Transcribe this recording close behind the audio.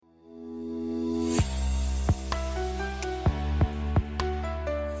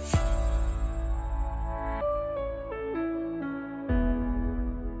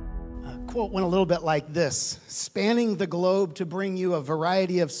quote went a little bit like this: spanning the globe to bring you a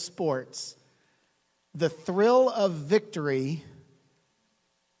variety of sports, the thrill of victory,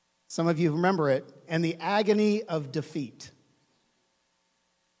 some of you remember it, and the agony of defeat.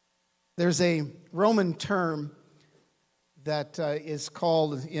 There's a Roman term that is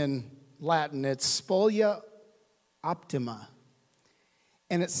called in Latin, it's spolia optima,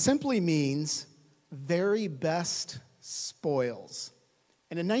 and it simply means very best spoils.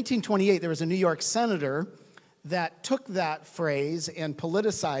 And in 1928, there was a New York senator that took that phrase and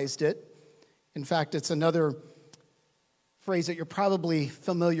politicized it. In fact, it's another phrase that you're probably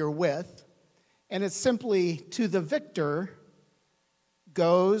familiar with. And it's simply, to the victor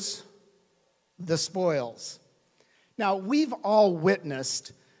goes the spoils. Now, we've all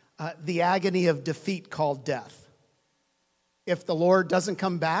witnessed the agony of defeat called death. If the Lord doesn't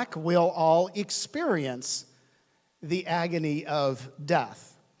come back, we'll all experience the agony of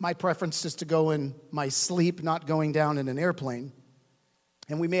death. My preference is to go in my sleep, not going down in an airplane.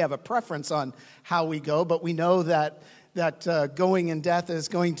 And we may have a preference on how we go, but we know that going in death is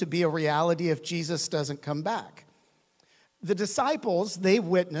going to be a reality if Jesus doesn't come back. The disciples, they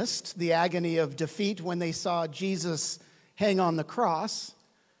witnessed the agony of defeat when they saw Jesus hang on the cross,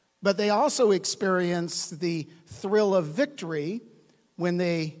 but they also experienced the thrill of victory when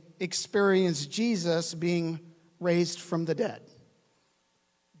they experienced Jesus being raised from the dead.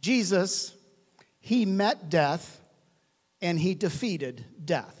 Jesus, he met death and he defeated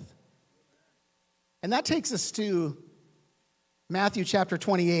death. And that takes us to Matthew chapter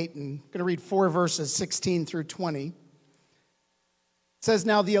 28, and I'm going to read 4 verses, 16 through 20. It says,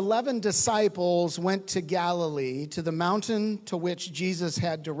 "Now the 11 disciples went to Galilee, to the mountain to which Jesus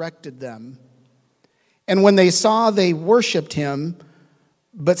had directed them. And when they saw, they worshiped him,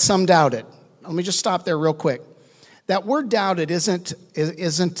 but some doubted." Let me just stop there real quick. That word doubted isn't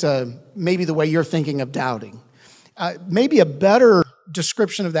maybe the way you're thinking of doubting. Maybe a better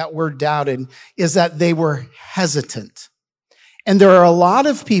description of that word doubted is that they were hesitant. And there are a lot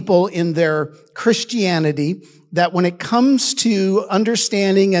of people in their Christianity that when it comes to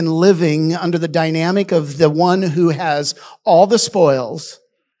understanding and living under the dynamic of the one who has all the spoils,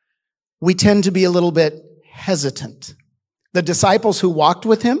 we tend to be a little bit hesitant. The disciples who walked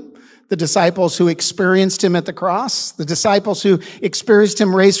with him, the disciples who experienced him at the cross, the disciples who experienced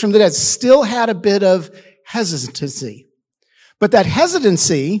him raised from the dead, still had a bit of hesitancy. But that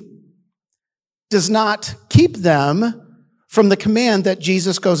hesitancy does not keep them from the command that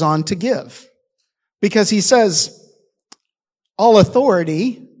Jesus goes on to give. Because he says, "All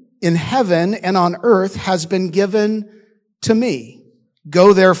authority in heaven and on earth has been given to me.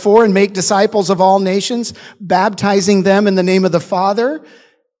 Go therefore and make disciples of all nations, baptizing them in the name of the Father,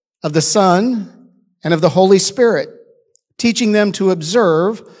 of the Son, and of the Holy Spirit, teaching them to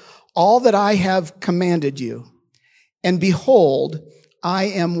observe all that I have commanded you. And behold, I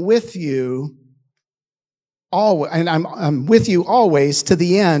am with you always, and I'm with you always to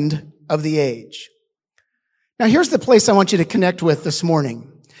the end of the age." Now here's the place I want you to connect with this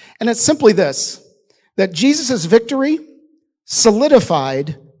morning. And it's simply this, that Jesus' victory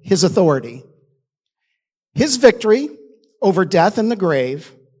solidified his authority. His victory over death and the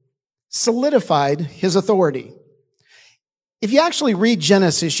grave solidified his authority. If you actually read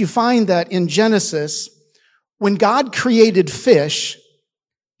Genesis, you find that in Genesis, when God created fish,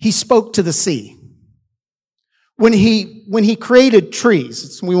 he spoke to the sea. When he created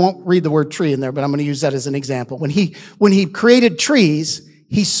trees, we won't read the word tree in there, but I'm going to use that as an example. When he created trees,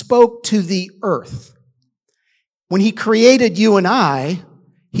 he spoke to the earth. When he created you and I,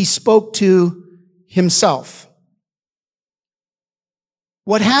 he spoke to himself.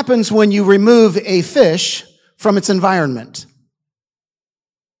 What happens when you remove a fish from its environment?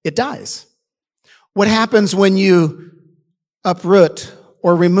 It dies. What happens when you uproot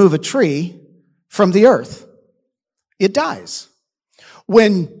or remove a tree from the earth? It dies.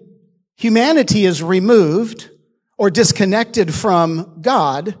 When humanity is removed or disconnected from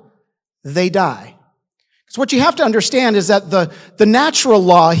God, they die. Because what you have to understand is that the natural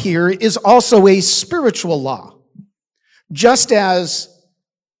law here is also a spiritual law. Just as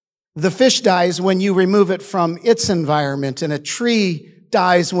the fish dies when you remove it from its environment, and a tree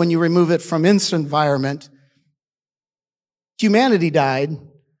dies when you remove it from its environment, humanity died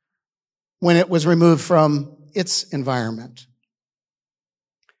when it was removed from its environment.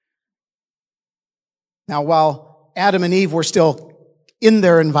 Now, while Adam and Eve were still in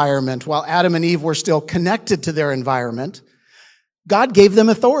their environment, while Adam and Eve were still connected to their environment, God gave them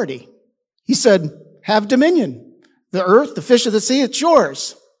authority. He said, "Have dominion. The earth, the fish of the sea, it's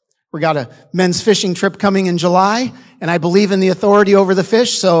yours. We got a men's fishing trip coming in July, and I believe in the authority over the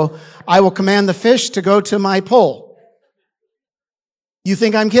fish, so I will command the fish to go to my pole. You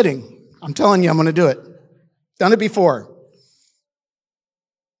think I'm kidding? I'm telling you, I'm going to do it. Done it before.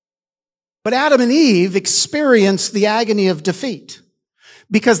 But Adam and Eve experienced the agony of defeat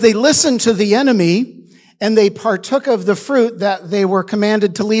because they listened to the enemy and they partook of the fruit that they were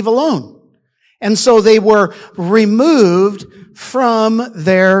commanded to leave alone. And so they were removed from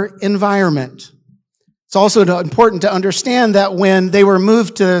their environment. It's also important to understand that when they were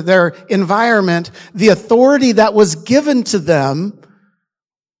moved to their environment, the authority that was given to them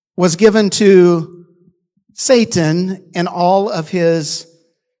was given to Satan and all of his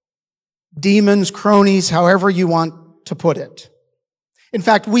demons, cronies, however you want to put it. In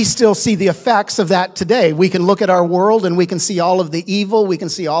fact, we still see the effects of that today. We can look at our world and we can see all of the evil, we can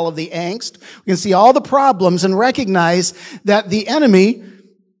see all of the angst, we can see all the problems and recognize that the enemy,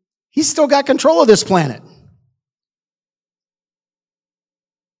 he's still got control of this planet.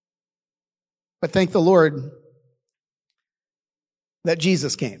 But thank the Lord that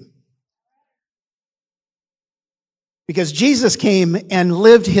Jesus came. Because Jesus came and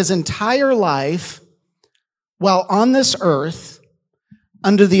lived his entire life while on this earth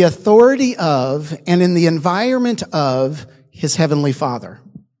under the authority of and in the environment of his heavenly Father.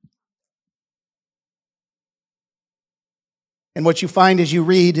 And what you find as you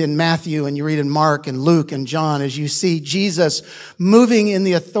read in Matthew and you read in Mark and Luke and John, as you see Jesus moving in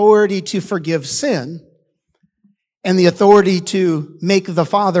the authority to forgive sin and the authority to make the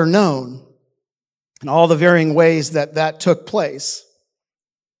Father known and all the varying ways that that took place.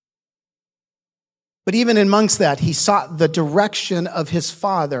 But even amongst that, he sought the direction of his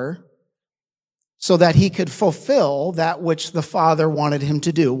Father so that he could fulfill that which the Father wanted him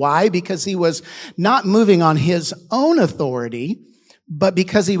to do. Why? Because he was not moving on his own authority, but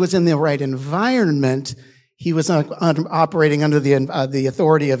because he was in the right environment, he was operating under the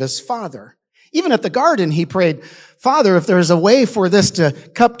authority of his Father. Even at the garden, he prayed, Father, if there's a way for this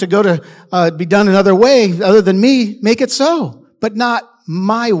cup to go to be done another way other than me, make it so, but not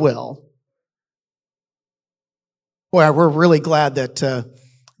my will. Boy, we're really glad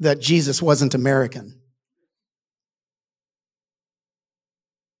that Jesus wasn't American.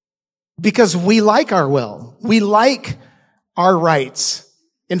 Because we like our will. We like our rights.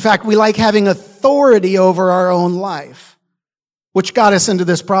 In fact, we like having authority over our own life, which got us into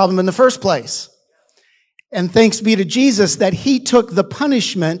this problem in the first place. And thanks be to Jesus that he took the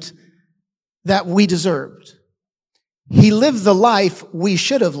punishment that we deserved. He lived the life we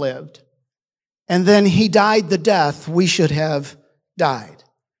should have lived. And then he died the death we should have died.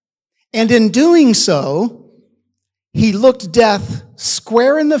 And in doing so, he looked death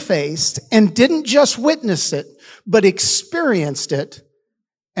square in the face and didn't just witness it, but experienced it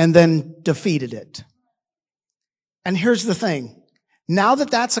and then defeated it. And here's the thing. Now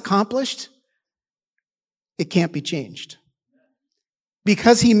that that's accomplished, it can't be changed.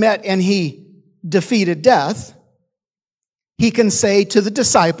 Because he met and he defeated death, he can say to the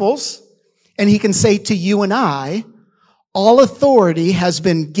disciples, and he can say to you and I, all authority has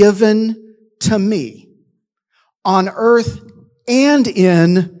been given to me on earth and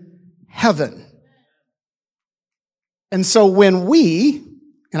in heaven. And so when we,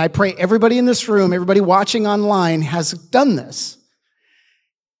 and I pray everybody in this room, everybody watching online has done this,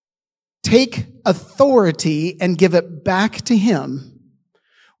 take authority and give it back to him,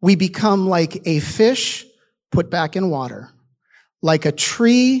 we become like a fish put back in water, like a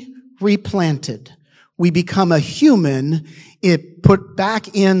tree replanted. We become a human, it put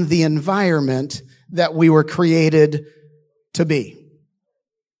back in the environment that we were created to be.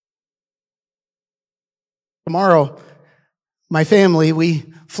 Tomorrow, my family, we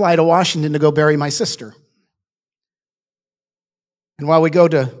fly to Washington to go bury my sister. And while we go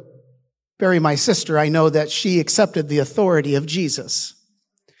to bury my sister, I know that she accepted the authority of Jesus.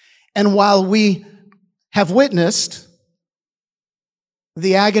 And while we have witnessed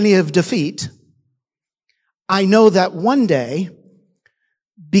the agony of defeat, I know that one day,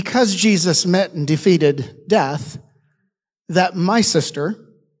 because Jesus met and defeated death, that my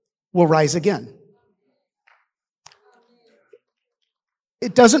sister will rise again.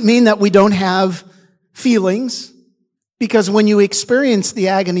 It doesn't mean that we don't have feelings, because when you experience the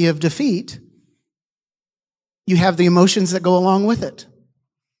agony of defeat, you have the emotions that go along with it.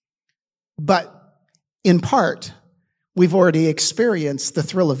 But in part, we've already experienced the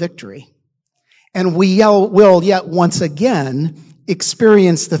thrill of victory. And we will yet once again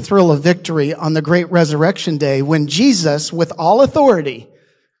experience the thrill of victory on the great resurrection day when Jesus, with all authority,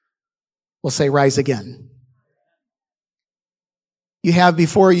 will say, rise again. you have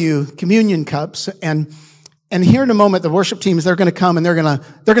before you communion cups, and here in a moment, the worship teams, they're going to come and they're going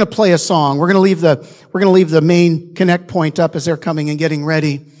to play a song. We're going to leave the main connect point up as they're coming and getting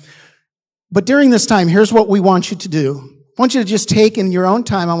ready. But during this time, here's what we want you to do. I want you to just take in your own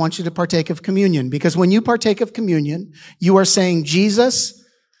time, I want you to partake of communion. Because when you partake of communion, you are saying, Jesus,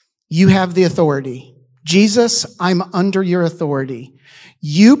 you have the authority. Jesus, I'm under your authority.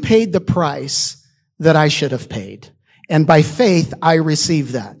 You paid the price that I should have paid. And by faith, I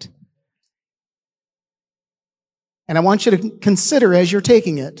receive that. And I want you to consider as you're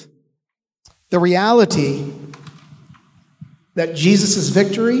taking it, the reality that Jesus'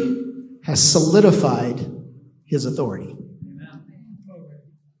 victory has solidified his authority.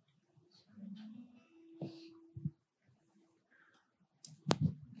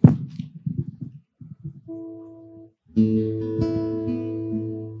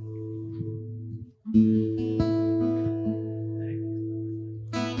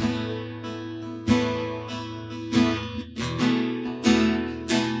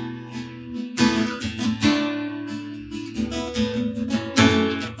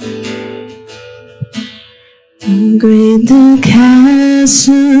 Great the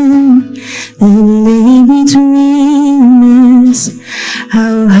chasm that lay between us,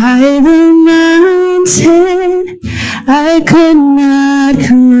 how high the mountain I could not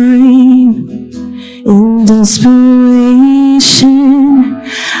climb. In desperation,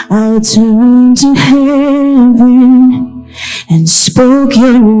 I turned to heaven and spoke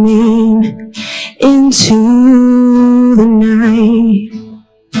your name into the night.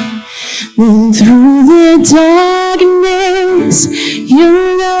 Then through the darkness,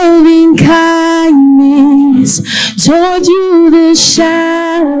 your loving kindness tore through the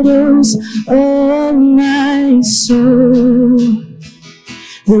shadows of my soul.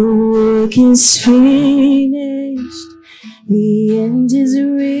 The work is finished, the end is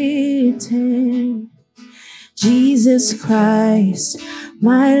written. Jesus Christ,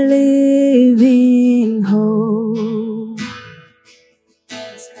 my living hope.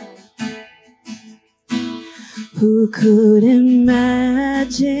 Who could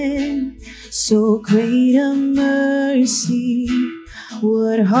imagine so great a mercy?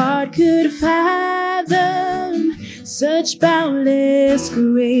 What heart could fathom such boundless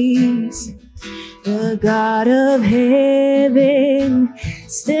grace? The God of heaven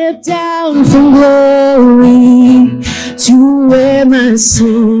stepped down from glory to wear my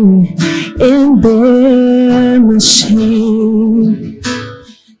sin and bear my shame.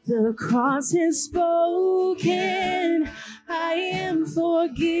 The cross has spoken, I am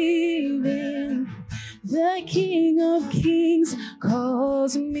forgiven. The King of Kings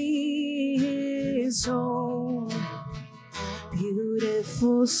calls me his own.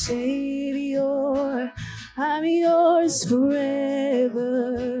 Beautiful Savior, I'm yours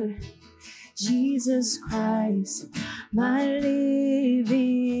forever. Jesus Christ, my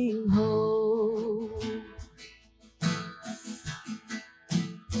living hope.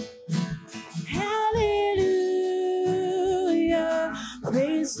 Hallelujah,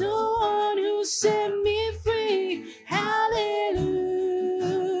 praise the one who set me free. Hallelujah,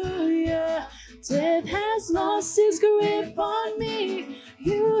 death has lost its grip on me.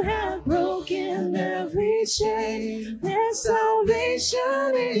 You have broken every chain. There's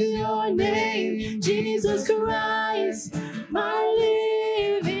salvation in your name. Jesus Christ, my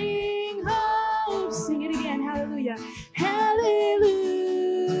living hope. Sing it again, hallelujah. Hallelujah,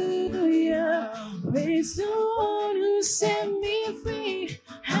 praise the one who set me free.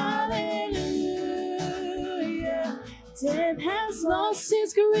 Hallelujah, death has lost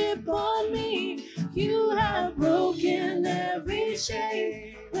its grip on me. You have broken every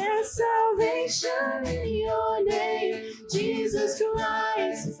chain. There's salvation in your name. Jesus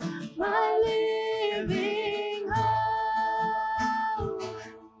Christ, my living hope.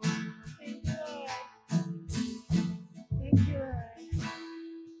 Thank you, Lord. Thank you, Lord.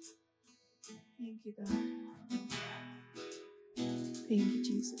 Thank you, God. Thank you,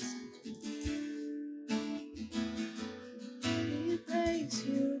 Jesus. We praise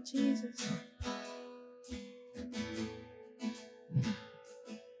you, Jesus.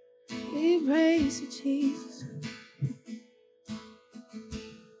 We praise you, Jesus.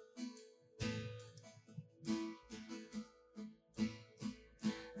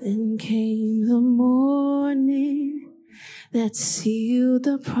 Then came the morning that sealed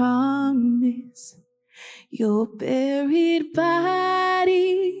the promise. Your buried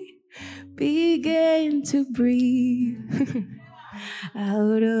body began to breathe.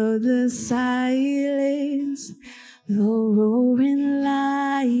 Out of the silence, the roaring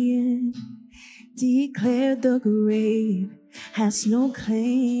lion declared the grave has no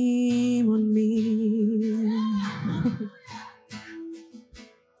claim on me.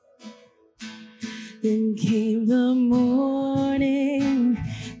 Then came the morning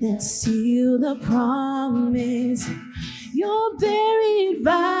that sealed the promise. Your buried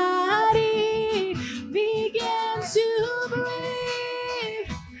body began to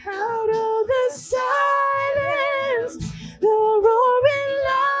breathe out of the silence. The roaring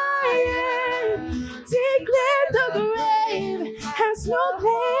lion declared the grave has no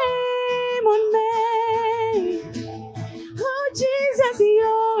claim on me. Oh, Jesus,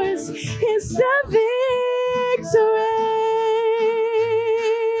 yours is the victory.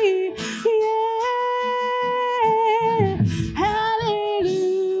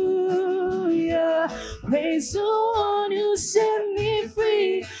 Hallelujah. Praise the one who set me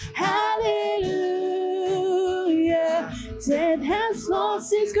free. Hallelujah. Death has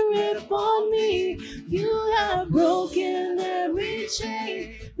lost its grip on me. You have broken every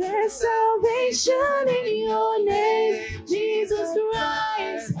chain. There's salvation in your name. Jesus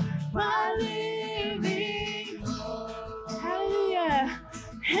Christ, my living hope. Hallelujah.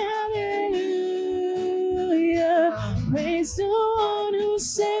 Hallelujah. Praise the one who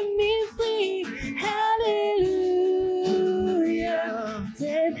set me free. Hallelujah.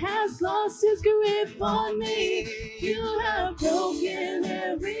 Death has lost its grip on me. You have broken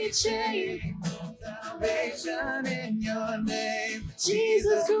every chain. Salvation in your name.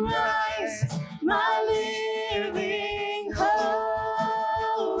 Jesus Christ, my living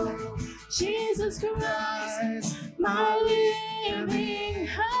hope. Jesus Christ, my living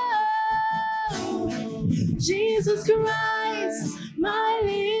hope. Jesus Christ, my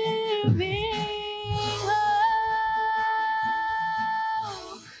living hope.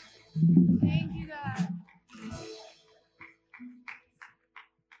 Thank you, God.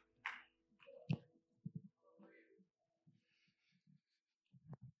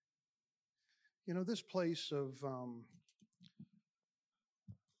 You know, this place of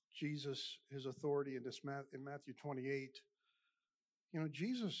Jesus, his authority in Matthew 28, you know,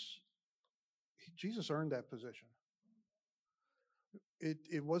 Jesus earned that position.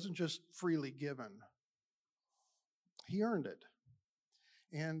 It wasn't just freely given. He earned it.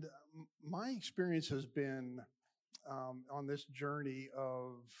 And my experience has been on this journey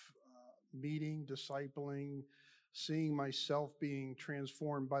of meeting, discipling, seeing myself being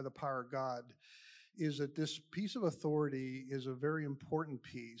transformed by the power of God, is that this piece of authority is a very important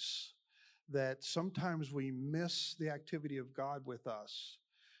piece that sometimes we miss the activity of God with us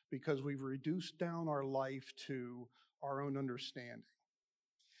because we've reduced down our life to our own understanding.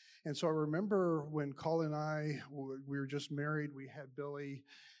 And so I remember when Colin and I, we were just married, we had Billy,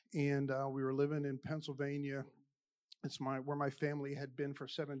 and we were living in Pennsylvania. It's where my family had been for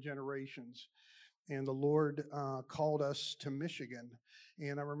 7 generations. And the Lord called us to Michigan.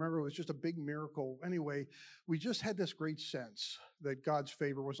 And I remember it was just a big miracle. Anyway, we just had this great sense that God's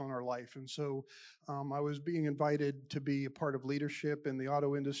favor was on our life. And so I was being invited to be a part of leadership in the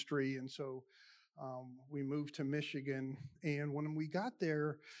auto industry. And so we moved to Michigan. And when we got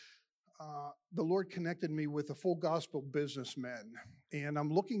there, the Lord connected me with a full gospel businessman. And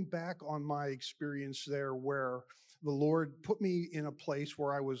I'm looking back on my experience there where the Lord put me in a place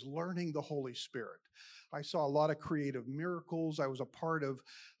where I was learning the Holy Spirit. I saw a lot of creative miracles. I was a part of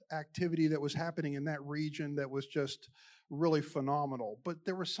activity that was happening in that region that was just really phenomenal. But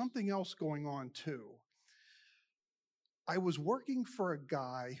there was something else going on too. I was working for a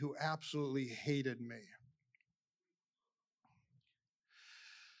guy who absolutely hated me.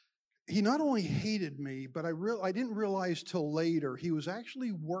 He not only hated me, but I didn't realize till later he was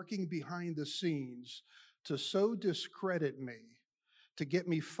actually working behind the scenes to so discredit me, to get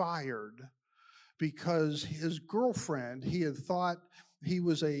me fired, because his girlfriend, he had thought he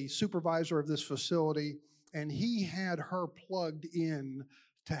was a supervisor of this facility, and he had her plugged in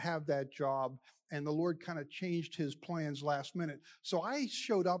to have that job, and the Lord kind of changed his plans last minute. So I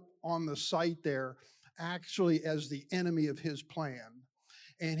showed up on the site there actually as the enemy of his plan.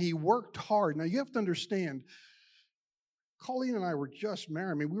 And he worked hard. Now, you have to understand, Colleen and I were just married.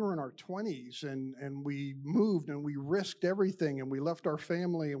 I mean, we were in our 20s, and we moved, and we risked everything, and we left our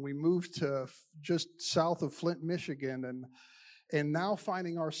family, and we moved to just south of Flint, Michigan, and now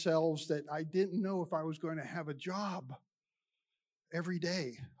finding ourselves that I didn't know if I was going to have a job every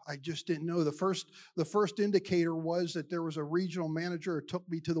day. I just didn't know. The first indicator was that there was a regional manager who took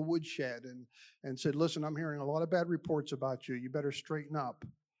me to the woodshed and said, "Listen, I'm hearing a lot of bad reports about you. You better straighten up."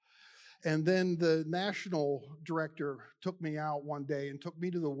 And then the national director took me out one day and took me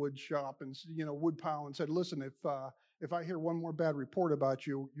to the wood shop and, wood pile, and said, "Listen, if I hear one more bad report about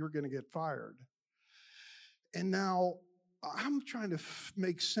you, you're going to get fired." And now I'm trying to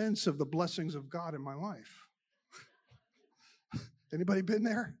make sense of the blessings of God in my life. Anybody been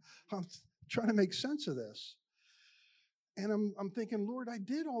there? I'm trying to make sense of this. And I'm thinking, Lord, I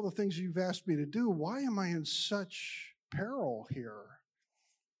did all the things you've asked me to do. Why am I in such peril here?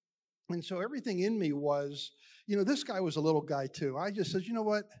 And so everything in me was, this guy was a little guy too. I just said, you know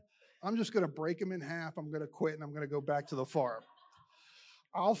what? I'm just going to break him in half. I'm going to quit and I'm going to go back to the farm.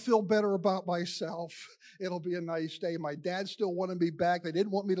 I'll feel better about myself. It'll be a nice day. My dad still wanted me back. They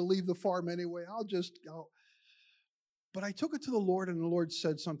didn't want me to leave the farm anyway. I'll just go. But I took it to the Lord, and the Lord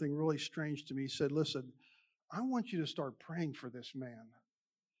said something really strange to me. He said, listen, I want you to start praying for this man,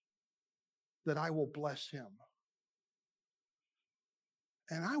 that I will bless him.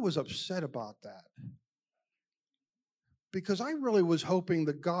 And I was upset about that, because I really was hoping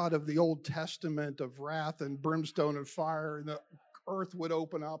the God of the Old Testament of wrath and brimstone and fire and the earth would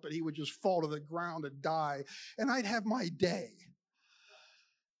open up and he would just fall to the ground and die, and I'd have my day.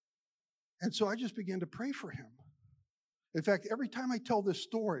 And so I just began to pray for him. In fact, every time I tell this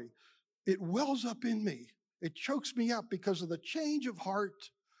story, it wells up in me. It chokes me up because of the change of heart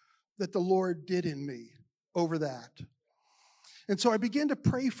that the Lord did in me over that. And so I began to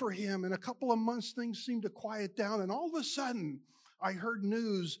pray for him. In a couple of months, things seemed to quiet down. And all of a sudden, I heard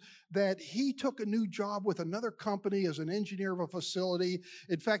news that he took a new job with another company as an engineer of a facility.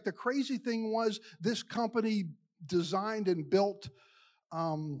 In fact, the crazy thing was this company designed and built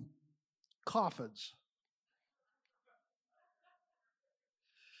coffins.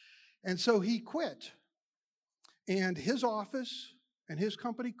 And so he quit. And his office and his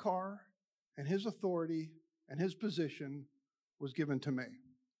company car and his authority and his position was given to me.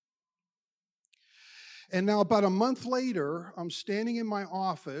 And now about a month later, I'm standing in my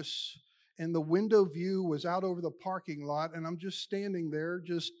office and the window view was out over the parking lot, and I'm just standing there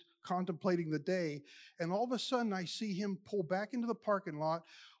just contemplating the day. And all of a sudden I see him pull back into the parking lot,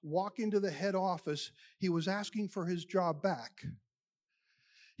 walk into the head office. He was asking for his job back.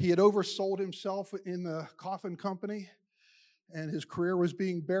 He had oversold himself in the coffin company, and his career was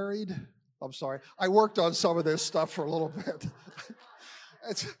being buried. I'm sorry. I worked on some of this stuff for a little bit.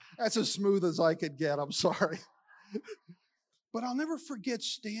 That's as smooth as I could get. I'm sorry. But I'll never forget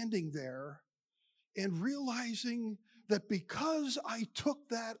standing there and realizing that because I took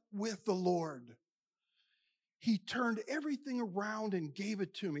that with the Lord, he turned everything around and gave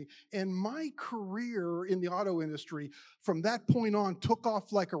it to me. And my career in the auto industry from that point on took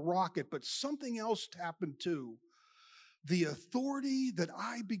off like a rocket, but something else happened too. The authority that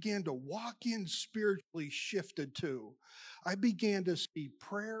I began to walk in spiritually shifted too. I began to see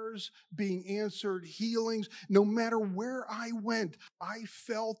prayers being answered, healings. No matter where I went, I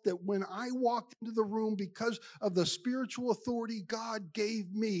felt that when I walked into the room, because of the spiritual authority God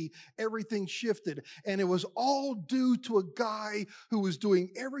gave me, everything shifted. And it was all due to a guy who was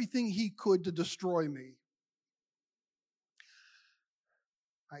doing everything he could to destroy me.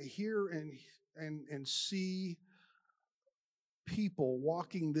 I hear and see people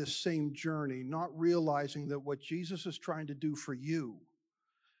walking this same journey, not realizing that what Jesus is trying to do for you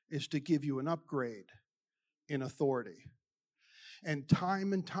is to give you an upgrade in authority. And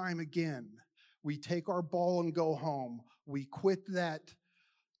time again, we take our ball and go home. We quit that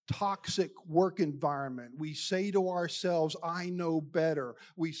toxic work environment. We say to ourselves, I know better.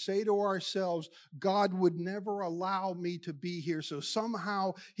 We say to ourselves, God would never allow me to be here, so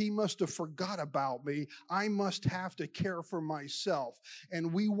somehow he must have forgot about me. I must have to care for myself.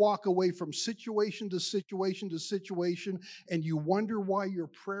 And we walk away from situation to situation to situation, and you wonder why your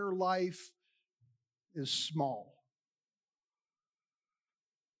prayer life is small.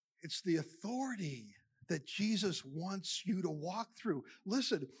 It's the authority that Jesus wants you to walk through.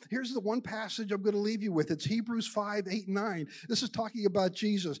 Listen, here's the one passage I'm going to leave you with. It's Hebrews 5, 8, 9. This is talking about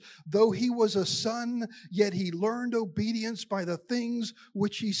Jesus. Though he was a son, yet he learned obedience by the things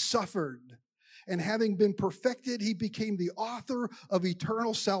which he suffered. And having been perfected, he became the author of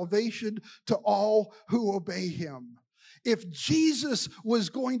eternal salvation to all who obey him. If Jesus was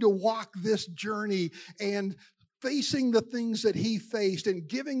going to walk this journey and facing the things that he faced and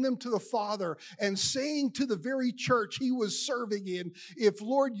giving them to the Father and saying to the very church he was serving in, if,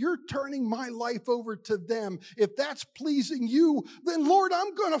 Lord, you're turning my life over to them, if that's pleasing you, then, Lord,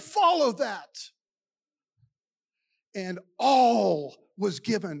 I'm going to follow that. And all was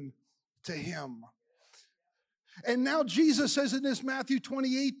given to him. And now Jesus says in this Matthew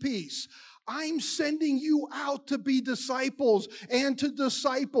 28 piece, I'm sending you out to be disciples and to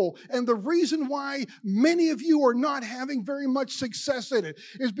disciple. And the reason why many of you are not having very much success in it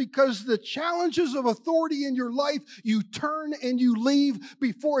is because the challenges of authority in your life, you turn and you leave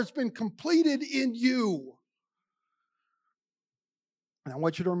before it's been completed in you. And I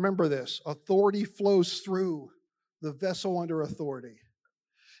want you to remember this. Authority flows through the vessel under authority.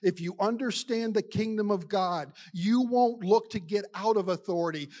 If you understand the kingdom of God, you won't look to get out of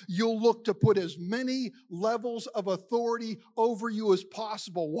authority. You'll look to put as many levels of authority over you as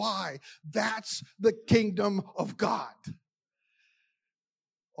possible. Why? That's the kingdom of God.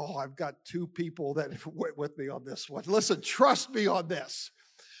 Oh, I've got two people that went with me on this one. Listen, trust me on this.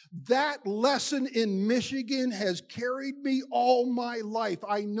 That lesson in Michigan has carried me all my life.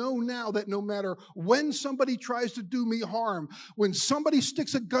 I know now that no matter when somebody tries to do me harm, when somebody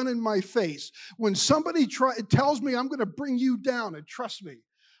sticks a gun in my face, when somebody tells me I'm going to bring you down, and trust me,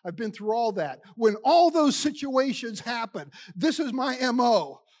 I've been through all that. When all those situations happen, this is my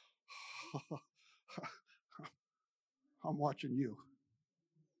MO. I'm watching you.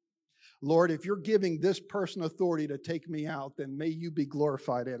 Lord, if you're giving this person authority to take me out, then may you be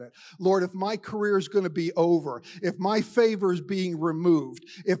glorified in it. Lord, if my career is going to be over, if my favor is being removed,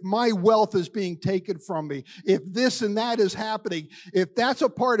 if my wealth is being taken from me, if this and that is happening, if that's a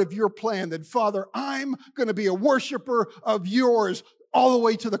part of your plan, then Father, I'm going to be a worshiper of yours all the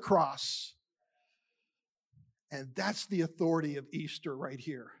way to the cross. And that's the authority of Easter right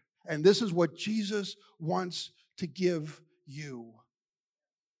here. And this is what Jesus wants to give you.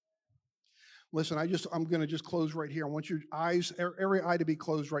 Listen, I'm going to just close right here. I want your eyes, every eye to be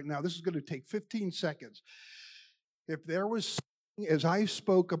closed right now. This is going to take 15 seconds. If there was, as I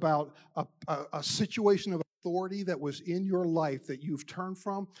spoke about a situation of authority that was in your life that you've turned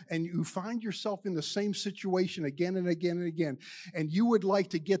from, and you find yourself in the same situation again and again and again, and you would like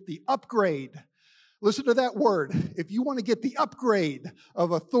to get the upgrade. Listen to that word. If you want to get the upgrade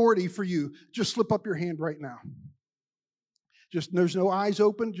of authority for you, just slip up your hand right now. Just, there's no eyes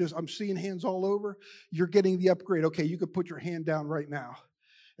open. Just, I'm seeing hands all over. You're getting the upgrade. Okay, you could put your hand down right now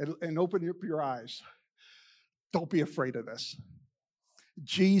and open up your eyes. Don't be afraid of this.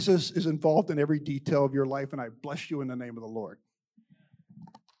 Jesus is involved in every detail of your life, and I bless you in the name of the Lord.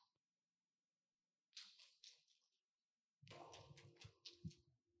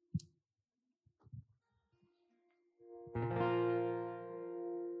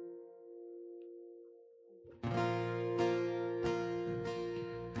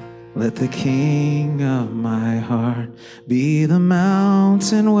 Let the King of my heart be the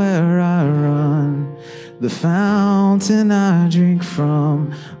mountain where I run, the fountain I drink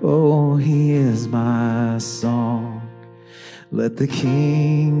from. Oh, he is my song. Let the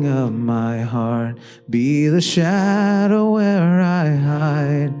King of my heart be the shadow where I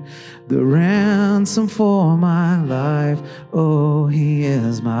hide, the ransom for my life. Oh, he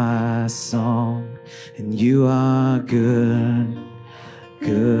is my song. And you are good.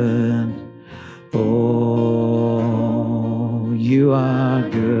 Good, oh, you are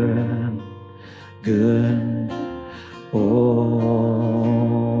good, good, oh,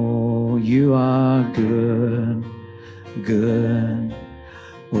 you are good, good,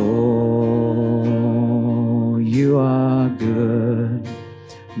 oh, you are good,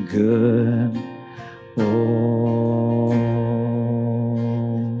 good, oh.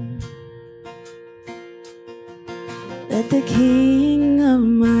 Let the King of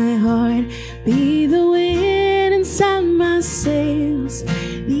my heart be the wind inside my sails,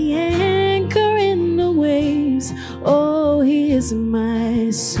 the anchor in the waves. Oh, he is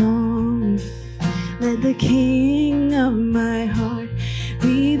my song. Let the King of my heart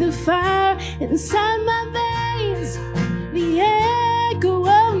be the fire inside my veins, the echo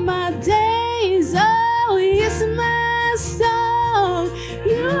of my days. Oh, he is my song.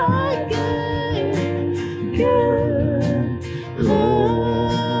 You are good, good.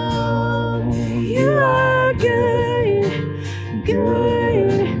 Oh, you are good,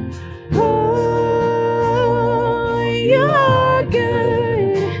 good. Oh, you are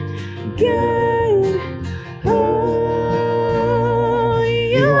good, good. Oh,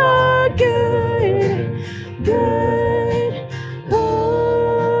 you are good, good.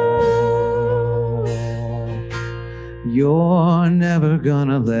 Oh. You're never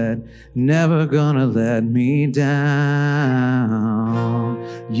gonna let me down.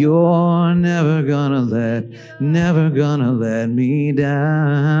 You're never gonna let me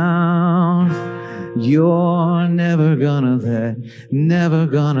down. You're never gonna let me down. You're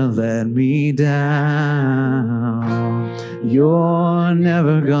never gonna let me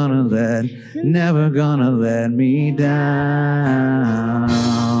down.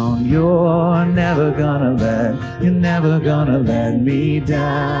 You're never gonna let me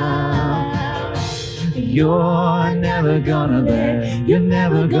down. You're never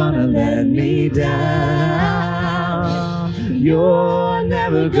gonna let me down. You're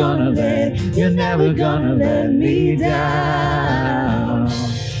never gonna let me down.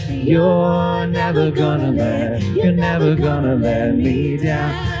 You're never gonna let me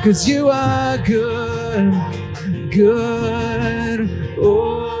down. 'Cause you are good.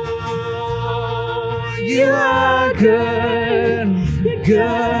 Oh, you are good.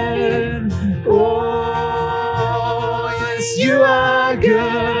 Oh, yes, you are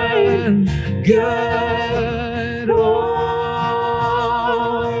good.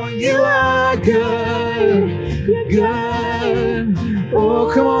 Oh, you are good.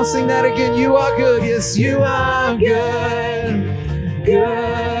 Oh, come on, sing that again. You are good. Yes, you are good.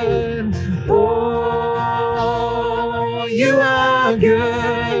 Oh, you are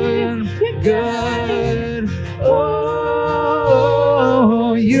good.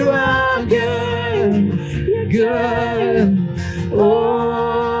 Oh, you are good.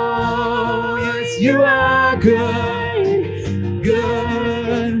 Oh, yes, you are good.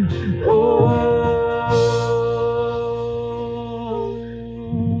 Oh,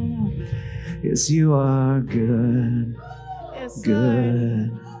 yes, you are good.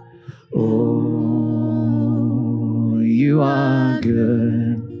 Good. Oh, you are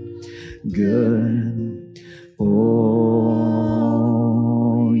good. Oh,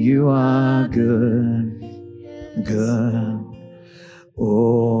 you are good.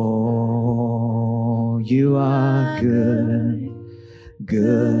 Oh, you are good.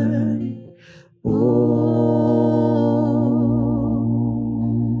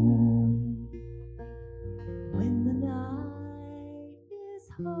 When the night is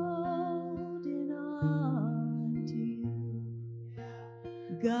holding on to you,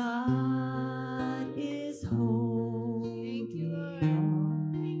 God is holding on.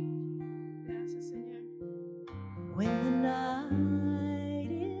 When the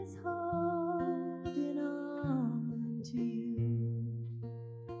night is holding on to you,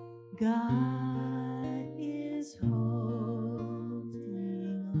 God is holding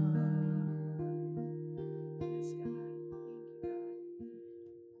on. Yes, God.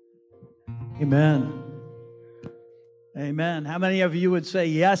 Amen. Amen. How many of you would say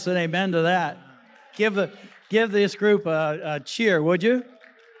yes and amen to that? Give this group a cheer, would you?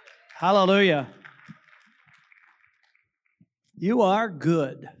 Hallelujah. You are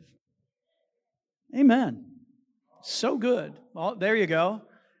good. Amen. So good. Well, there you go.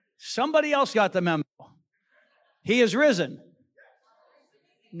 Somebody else got the memo. He is risen.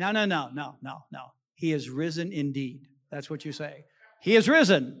 No. He is risen indeed. That's what you say. He is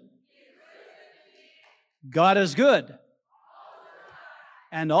risen. God is good.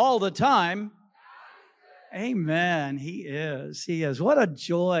 And all the time. Amen. He is. He is. What a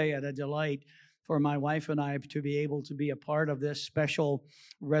joy and a delight for my wife and I to be able to be a part of this special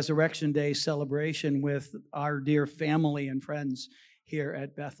Resurrection Day celebration with our dear family and friends here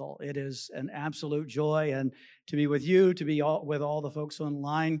at Bethel. It is an absolute joy, and to be with you, to be with all the folks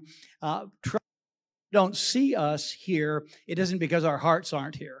online. Don't see us here, it isn't because our hearts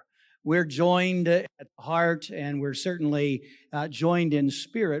aren't here. We're joined at heart, and we're certainly joined in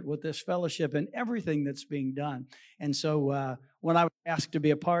spirit with this fellowship and everything that's being done. And so when I was asked to be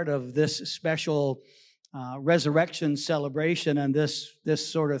a part of this special resurrection celebration and this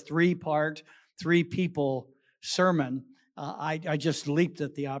sort of three-part, three-people sermon, I just leaped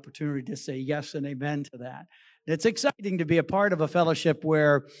at the opportunity to say yes and amen to that. It's exciting to be a part of a fellowship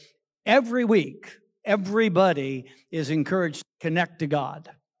where every week, everybody is encouraged to connect to God.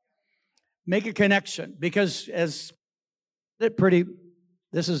 Make a connection, because this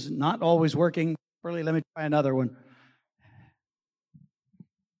is not always working properly. Let me try another one.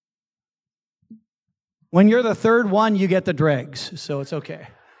 When you're the third one, you get the dregs, so it's okay.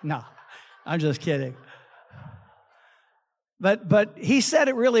 No, I'm just kidding. But he said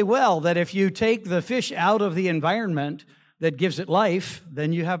it really well, that if you take the fish out of the environment that gives it life,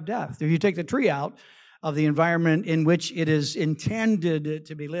 then you have death. If you take the tree out of the environment in which it is intended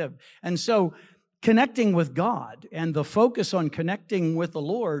to be lived. And so connecting with God and the focus on connecting with the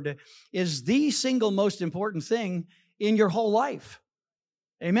Lord is the single most important thing in your whole life.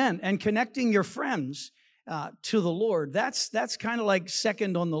 Amen. And connecting your friends to the Lord, that's kind of like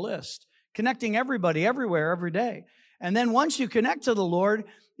second on the list. Connecting everybody, everywhere, every day. And then once you connect to the Lord,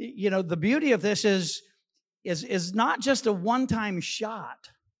 you know, the beauty of this is not just a one-time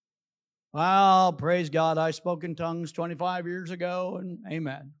shot. Well, praise God, I spoke in tongues 25 years ago, and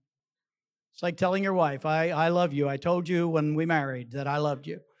amen. It's like telling your wife, I love you. I told you when we married that I loved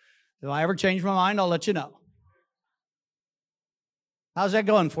you. If I ever change my mind, I'll let you know. How's that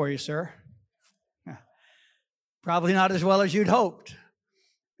going for you, sir? Probably not as well as you'd hoped.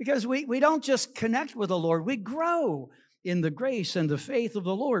 Because we don't just connect with the Lord, we grow in the grace and the faith of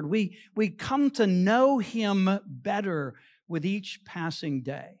the Lord. We come to know Him better with each passing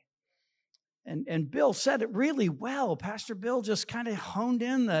day. And Bill said it really well. Pastor Bill just kind of honed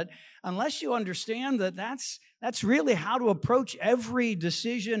in that unless you understand that that's really how to approach every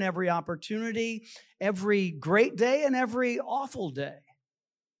decision, every opportunity, every great day and every awful day,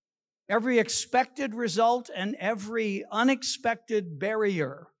 every expected result and every unexpected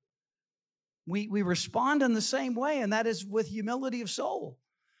barrier. We respond in the same way, and that is with humility of soul,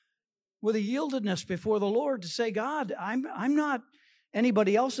 with a yieldedness before the Lord to say, God, I'm not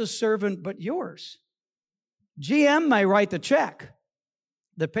anybody else's servant but yours. GM may write the check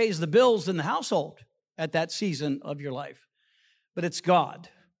that pays the bills in the household at that season of your life, but it's God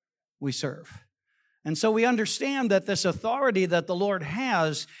we serve. And so we understand that this authority that the Lord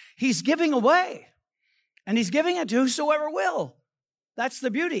has, He's giving away, and He's giving it to whosoever will. That's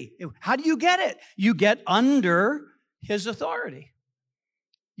the beauty. How do you get it? You get under His authority.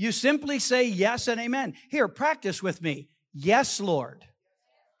 You simply say yes and amen. Here, practice with me. Yes, Lord.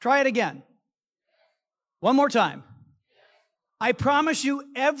 Try it again. One more time. I promise you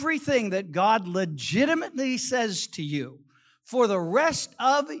everything that God legitimately says to you for the rest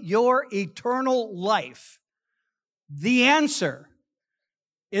of your eternal life. The answer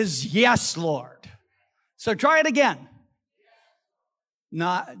is yes, Lord. So try it again.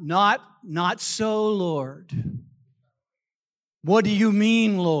 Not so, Lord. What do you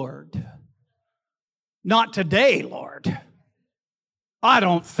mean, Lord? Not today, Lord. I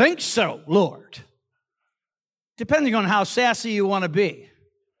don't think so, Lord. Depending on how sassy you want to be,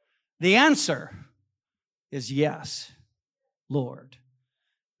 the answer is yes, Lord.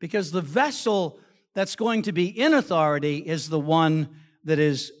 Because the vessel that's going to be in authority is the one that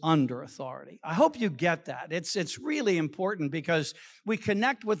is under authority. I hope you get that. It's really important because we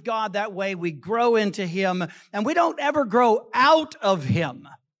connect with God that way, we grow into Him, and we don't ever grow out of Him.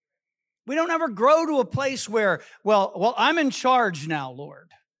 We don't ever grow to a place where, well, I'm in charge now, Lord.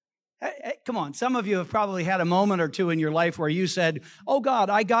 Hey, come on, some of you have probably had a moment or two in your life where you said, oh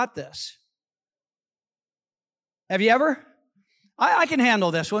God, I got this. Have you ever? I can handle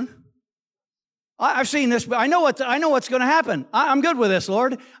this one. I've seen this, but I know what's going to happen. I'm good with this,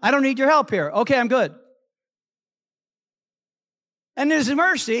 Lord. I don't need your help here. Okay, I'm good. And in His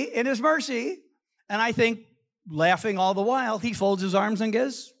mercy, and I think laughing all the while, He folds His arms and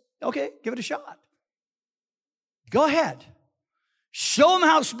goes, okay, give it a shot. Go ahead. Show them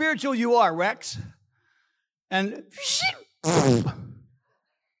how spiritual you are, Rex. And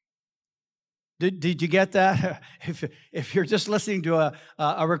did you get that? If you're just listening to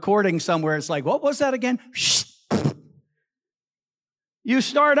a recording somewhere, it's like, what was that again? You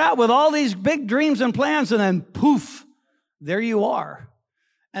start out with all these big dreams and plans, and then poof, there you are.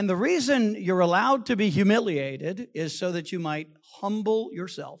 And the reason you're allowed to be humiliated is so that you might humble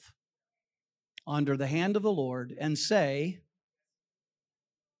yourself under the hand of the Lord and say,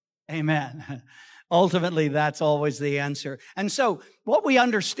 amen. Ultimately, that's always the answer. And so what we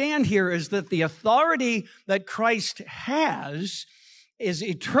understand here is that the authority that Christ has is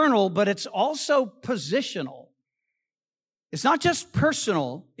eternal, but it's also positional. It's not just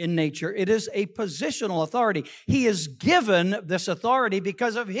personal in nature. It is a positional authority. He is given this authority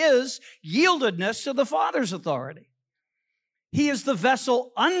because of His yieldedness to the Father's authority. He is the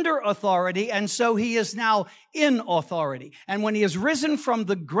vessel under authority, and so He is now in authority. And when He is risen from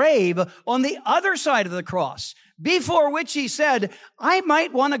the grave on the other side of the cross, before which He said, I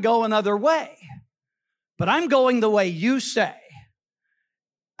might want to go another way, but I'm going the way you say.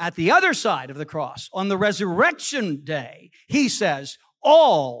 At the other side of the cross, on the resurrection day, He says,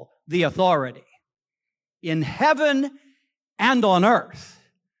 all the authority in heaven and on earth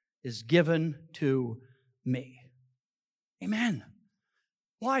is given to me. Amen.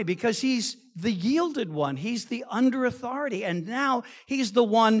 Why? Because He's the yielded one. He's the under authority. And now He's the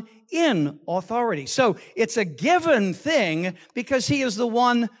one in authority. So it's a given thing because He is the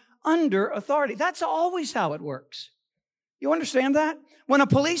one under authority. That's always how it works. You understand that? When a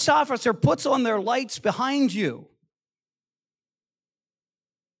police officer puts on their lights behind you,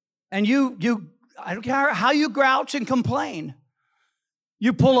 and you I don't care how you grouch and complain,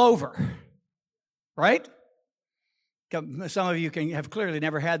 you pull over, right? Some of you have clearly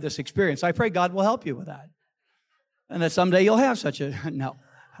never had this experience. I pray God will help you with that. And that someday you'll have such a, no.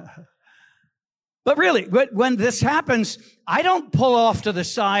 But really, when this happens, I don't pull off to the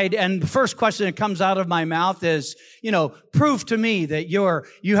side and the first question that comes out of my mouth is, prove to me that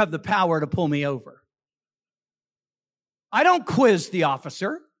you have the power to pull me over. I don't quiz the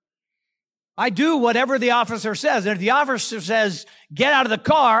officer. I do whatever the officer says. And if the officer says, get out of the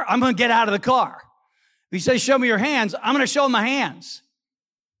car, I'm going to get out of the car. If he says, show me your hands, I'm going to show him my hands.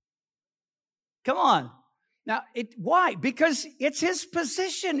 Come on. Now, why? Because it's his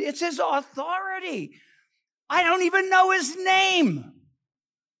position. It's his authority. I don't even know his name.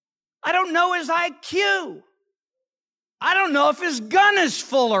 I don't know his IQ. I don't know if his gun is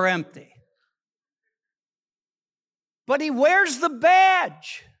full or empty. But he wears the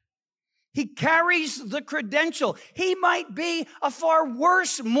badge. He carries the credential. He might be a far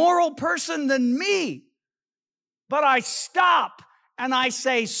worse moral person than me. But I stop and I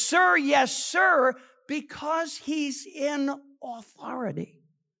say, sir, yes, sir, because he's in authority.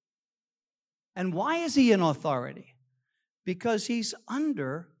 And why is he in authority? Because he's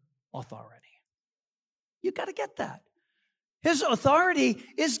under authority. You got to get that. His authority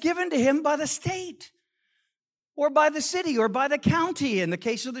is given to him by the state or by the city or by the county in the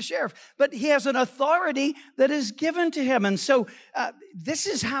case of the sheriff. But he has an authority that is given to him. And so this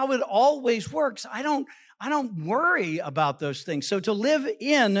is how it always works. I don't worry about those things. So to live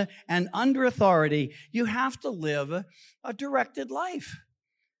in and under authority, you have to live a directed life.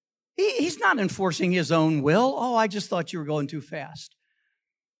 He's not enforcing his own will. Oh, I just thought you were going too fast.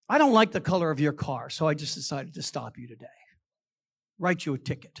 I don't like the color of your car, so I just decided to stop you today. Write you a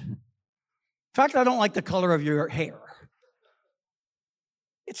ticket. In fact, I don't like the color of your hair.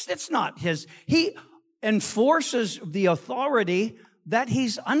 It's not his. He enforces the authority that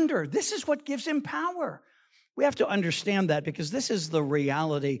he's under. This is what gives him power. We have to understand that because this is the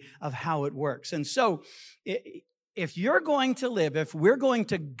reality of how it works. And so if you're going to live, if we're going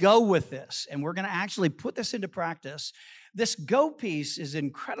to go with this, and we're going to actually put this into practice, this go piece is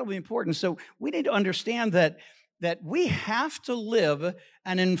incredibly important. So we need to understand that we have to live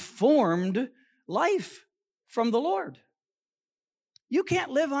an informed life from the Lord. You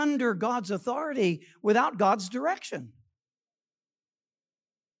can't live under God's authority without God's direction.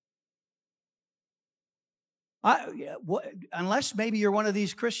 Unless maybe you're one of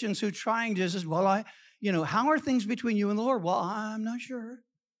these Christians who's trying to just, how are things between you and the Lord? Well, I'm not sure.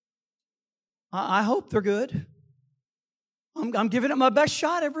 I hope they're good. I'm giving it my best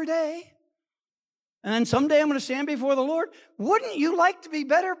shot every day. And then someday I'm going to stand before the Lord. Wouldn't you like to be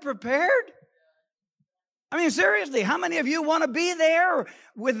better prepared? I mean, seriously, how many of you want to be there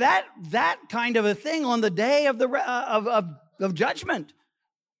with that kind of a thing on the day of of judgment?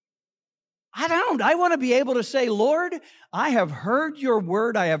 I don't. I want to be able to say, Lord, I have heard your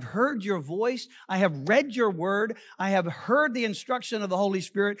word. I have heard your voice. I have read your word. I have heard the instruction of the Holy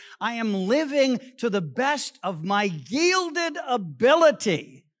Spirit. I am living to the best of my yielded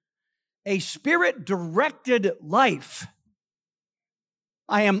ability, a spirit-directed life.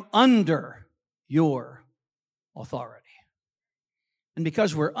 I am under your authority. And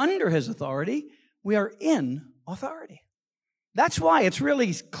because we're under his authority, we are in authority. That's why it's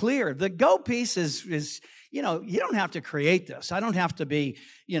really clear. The go piece is you don't have to create this. I don't have to be,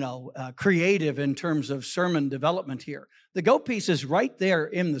 creative in terms of sermon development here. The go piece is right there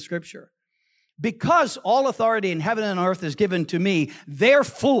in the scripture. Because all authority in heaven and earth is given to me,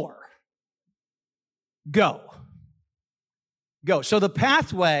 therefore, go. Go. So the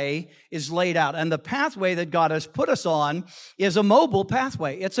pathway is laid out, and the pathway that God has put us on is a mobile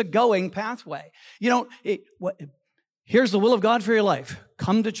pathway. It's a going pathway. Here's the will of God for your life.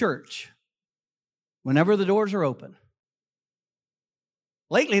 Come to church whenever the doors are open.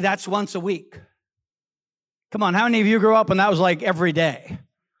 Lately, that's once a week. Come on, how many of you grew up and that was like every day?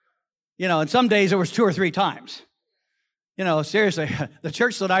 And some days it was 2 or 3 times. Seriously, the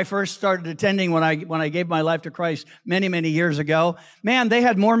church that I first started attending when I gave my life to Christ many, many years ago, man, they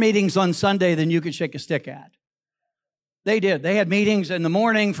had more meetings on Sunday than you could shake a stick at. They did. They had meetings in the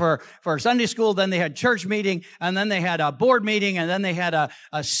morning for Sunday school, then they had church meeting, and then they had a board meeting, and then they had a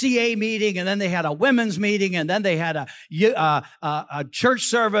CA meeting, and then they had a women's meeting, and then they had a church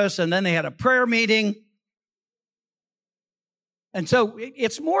service, and then they had a prayer meeting. And so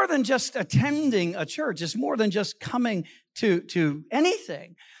it's more than just attending a church. It's more than just coming to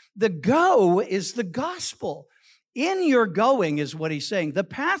anything. The go is the gospel. In your going is what he's saying. The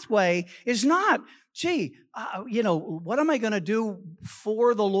pathway is not, what am I going to do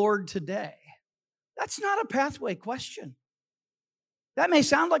for the Lord today? That's not a pathway question. That may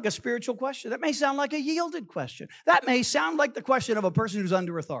sound like a spiritual question. That may sound like a yielded question. That may sound like the question of a person who's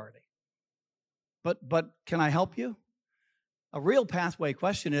under authority. But can I help you? A real pathway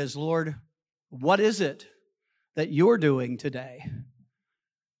question is, Lord, what is it that you're doing today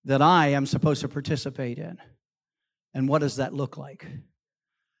that I am supposed to participate in? And what does that look like?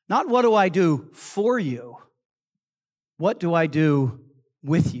 Not what do I do for you? What do I do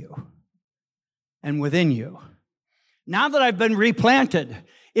with you and within you? Now that I've been replanted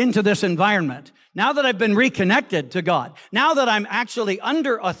into this environment, now that I've been reconnected to God, now that I'm actually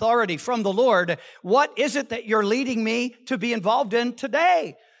under authority from the Lord, what is it that you're leading me to be involved in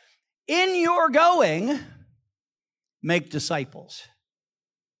today? In your going, make disciples.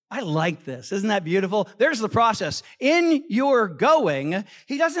 I like this. Isn't that beautiful? There's the process. In your going,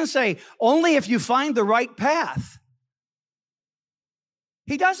 he doesn't say only if you find the right path.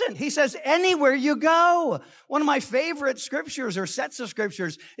 He doesn't. He says anywhere you go. One of my favorite scriptures or sets of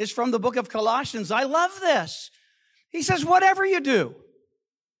scriptures is from the book of Colossians. I love this. He says, whatever you do,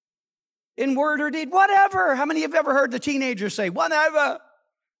 in word or deed, whatever. How many of you have ever heard the teenagers say, whatever?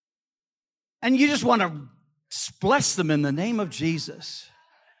 And you just want to bless them in the name of Jesus.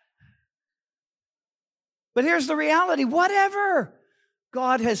 But here's the reality. Whatever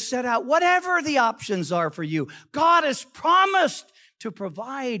God has set out, whatever the options are for you, God has promised to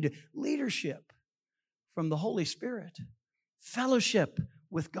provide leadership from the Holy Spirit, fellowship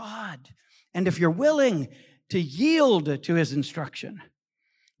with God. And if you're willing to yield to his instruction,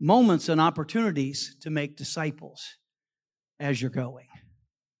 moments and opportunities to make disciples as you're going.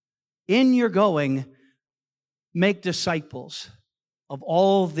 In your going, make disciples of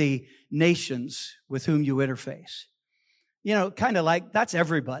all the nations with whom you interface. You know, kind of like that's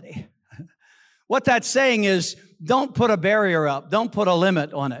everybody. What that's saying is don't put a barrier up. Don't put a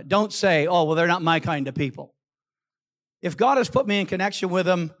limit on it. Don't say, oh, well, they're not my kind of people. If God has put me in connection with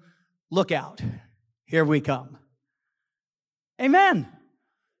them, look out. Here we come. Amen.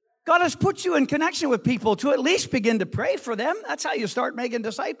 God has put you in connection with people to at least begin to pray for them. That's how you start making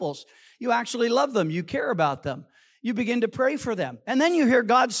disciples. You actually love them. You care about them. You begin to pray for them. And then you hear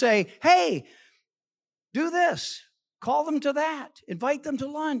God say, hey, do this. Call them to that. Invite them to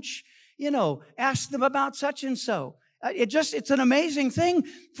lunch. You know, ask them about such and so. It's an amazing thing.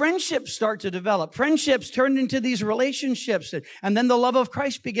 Friendships start to develop. Friendships turn into these relationships. And then the love of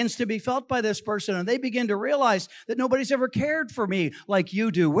Christ begins to be felt by this person. And they begin to realize that nobody's ever cared for me like you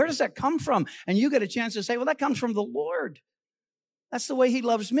do. Where does that come from? And you get a chance to say, well, that comes from the Lord. That's the way he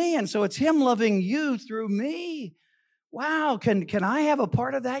loves me. And so it's him loving you through me. Wow, can I have a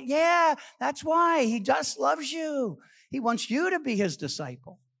part of that? Yeah, that's why. He just loves you. He wants you to be his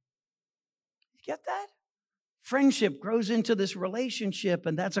disciple. You get that? Friendship grows into this relationship,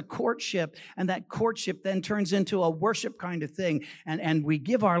 and that's a courtship, and that courtship then turns into a worship kind of thing, and we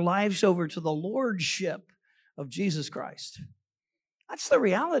give our lives over to the lordship of Jesus Christ. That's the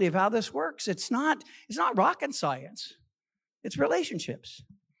reality of how this works. It's not rocket science. It's relationships.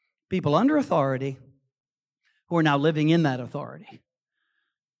 People under authority who are now living in that authority,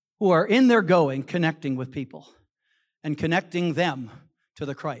 who are in their going, connecting with people and connecting them to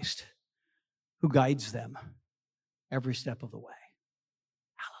the Christ who guides them every step of the way.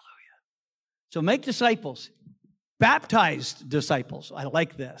 Hallelujah. So make disciples, baptized disciples. I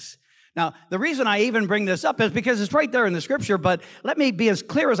like this. Now, the reason I even bring this up is because it's right there in the scripture, but let me be as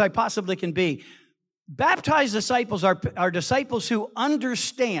clear as I possibly can be. Baptized disciples are disciples who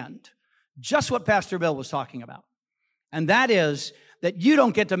understand just what Pastor Bill was talking about. And that is that you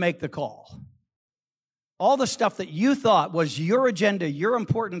don't get to make the call. All the stuff that you thought was your agenda, your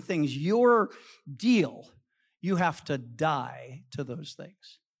important things, your deal, you have to die to those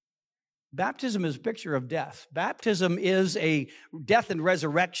things. Baptism is a picture of death. Baptism is a death and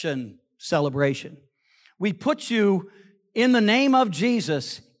resurrection celebration. We put you in the name of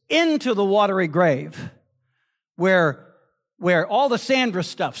Jesus into the watery grave where all the Sandra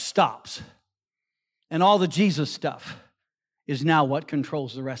stuff stops and all the Jesus stuff is now what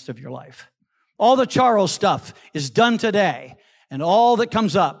controls the rest of your life. All the Charles stuff is done today, and all that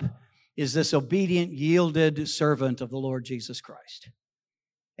comes up is this obedient, yielded servant of the Lord Jesus Christ.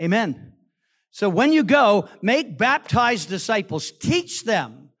 Amen. So when you go, make baptized disciples. Teach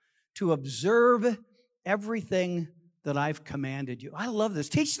them to observe everything that I've commanded you. I love this.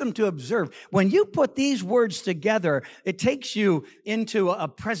 Teach them to observe. When you put these words together, it takes you into a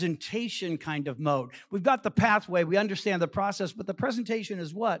presentation kind of mode. We've got the pathway. We understand the process, but the presentation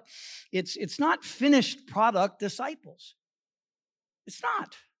is what? It's not finished product disciples. It's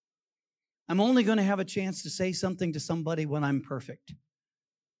not. I'm only going to have a chance to say something to somebody when I'm perfect.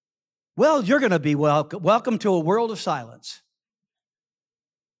 Well, you're going to be welcome to a world of silence.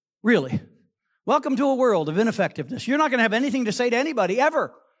 Really. Welcome to a world of ineffectiveness. You're not going to have anything to say to anybody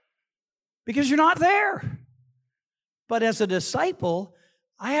ever because you're not there. But as a disciple,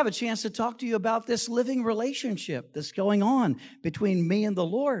 I have a chance to talk to you about this living relationship that's going on between me and the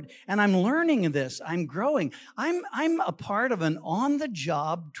Lord. And I'm learning this. I'm growing. I'm a part of an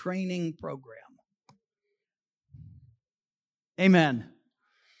on-the-job training program. Amen.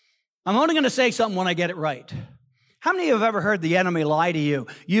 I'm only going to say something when I get it right. How many of you have ever heard the enemy lie to you?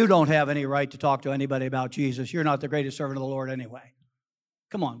 You don't have any right to talk to anybody about Jesus. You're not the greatest servant of the Lord anyway.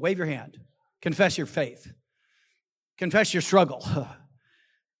 Come on, wave your hand. Confess your faith. Confess your struggle.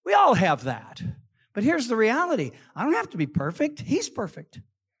 We all have that. But here's the reality. I don't have to be perfect. He's perfect.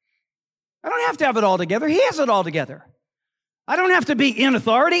 I don't have to have it all together. He has it all together. I don't have to be in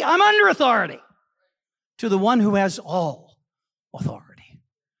authority. I'm under authority to the one who has all authority.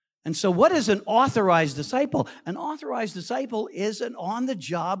 And so what is an authorized disciple? An authorized disciple is an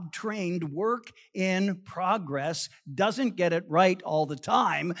on-the-job trained work in progress, doesn't get it right all the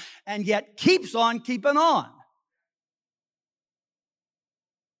time, and yet keeps on keeping on.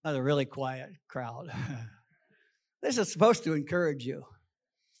 That's a really quiet crowd. This is supposed to encourage you.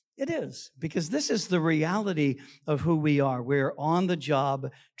 It is, because this is the reality of who we are. We're on-the-job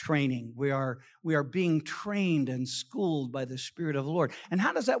training. We are being trained and schooled by the Spirit of the Lord. And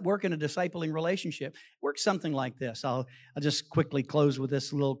how does that work in a discipling relationship? It works something like this. I'll just quickly close with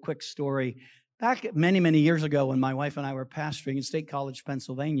this little quick story. Back many, many years ago when my wife and I were pastoring in State College,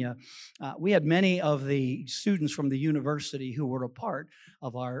 Pennsylvania, we had many of the students from the university who were a part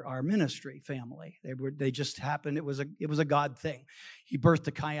of our ministry family. They just happened. It was a God thing. He birthed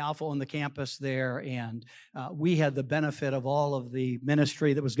the Chi Alpha on the campus there, and we had the benefit of all of the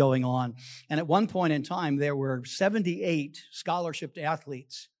ministry that was going on. And at one point in time, there were 78 scholarship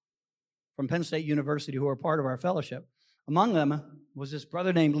athletes from Penn State University who were part of our fellowship. Among them was this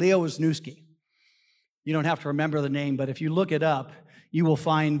brother named Leo Wisniewski. You don't have to remember the name, but if you look it up, you will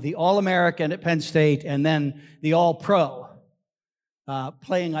find the All-American at Penn State and then the All-Pro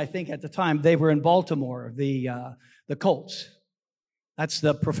playing, I think at the time, they were in Baltimore, the Colts. That's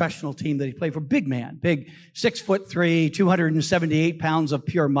the professional team that he played for. Big man, big 6'3", 278 pounds of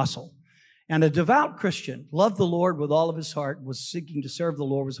pure muscle. And a devout Christian, loved the Lord with all of his heart, was seeking to serve the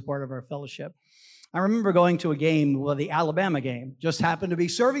Lord, was a part of our fellowship. I remember going to a game, the Alabama game, just happened to be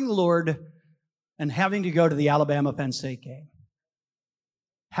serving the Lord and having to go to the Alabama-Penn State game,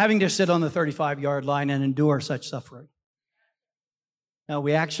 having to sit on the 35-yard line and endure such suffering. Now,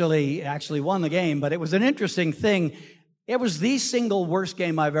 we actually won the game, but it was an interesting thing. It was the single worst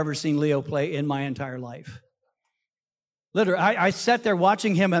game I've ever seen Leo play in my entire life. Literally, I sat there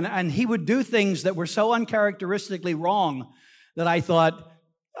watching him, and he would do things that were so uncharacteristically wrong that I thought,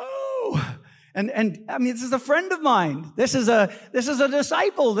 oh... And I mean, this is a friend of mine. This is a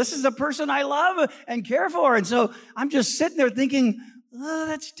disciple. This is a person I love and care for. And so I'm just sitting there thinking, oh,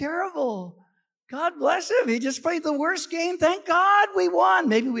 that's terrible. God bless him. He just played the worst game. Thank God we won.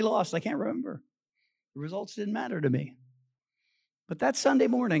 Maybe we lost. I can't remember. The results didn't matter to me. But that Sunday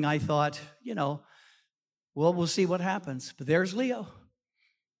morning, I thought, well, we'll see what happens. But there's Leo,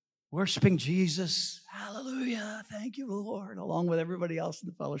 worshiping Jesus. Hallelujah. Thank you, Lord, along with everybody else in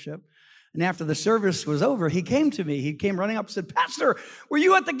the fellowship. And after the service was over, he came to me. He came running up and said, Pastor, were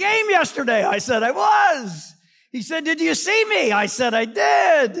you at the game yesterday? I said, I was. He said, did you see me? I said, I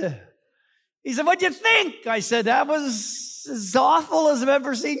did. He said, what'd you think? I said, that was as awful as I've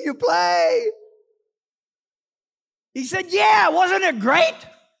ever seen you play. He said, yeah, wasn't it great?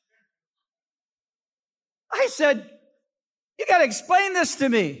 I said, you got to explain this to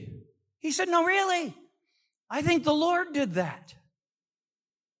me. He said, no, really. I think the Lord did that.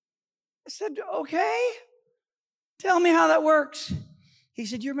 I said, okay, tell me how that works. He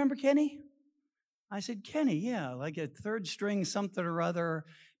said, you remember Kenny? I said, Kenny, yeah, like a third string something or other,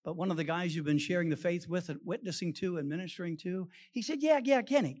 but one of the guys you've been sharing the faith with and witnessing to and ministering to. He said, yeah,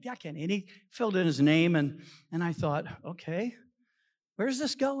 Kenny. And he filled in his name, and I thought, okay, where's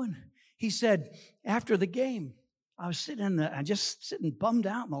this going? He said, after the game, I was sitting bummed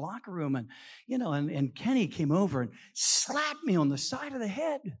out in the locker room, and Kenny came over and slapped me on the side of the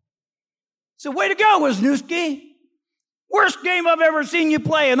head. So way to go, Wisniewski. Worst game I've ever seen you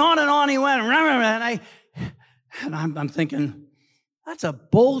play. And on he went. And I'm thinking, that's a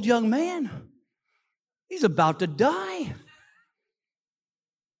bold young man. He's about to die.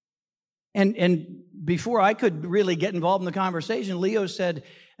 And before I could really get involved in the conversation, Leo said,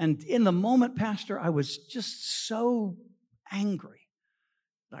 and in the moment, Pastor, I was just so angry.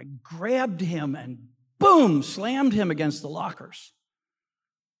 I grabbed him and boom, slammed him against the lockers.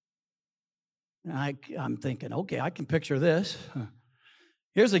 And I'm thinking, okay, I can picture this.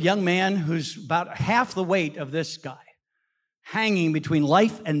 Here's a young man who's about half the weight of this guy, hanging between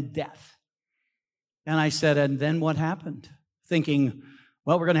life and death. And I said, and then what happened? Thinking,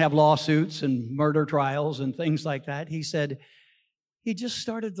 well, we're going to have lawsuits and murder trials and things like that. He said, he just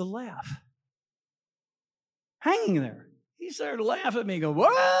started to laugh. Hanging there. He started to laugh at me and go,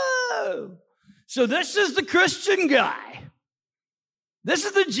 whoa! So this is the Christian guy. This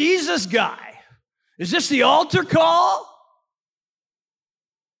is the Jesus guy. Is this the altar call?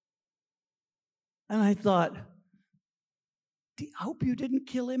 And I thought, I hope you didn't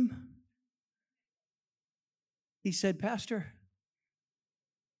kill him. He said, Pastor,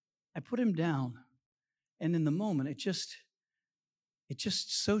 I put him down. And in the moment, it just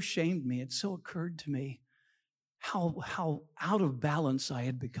so shamed me. It so occurred to me how out of balance I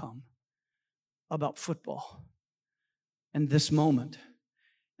had become about football and this moment.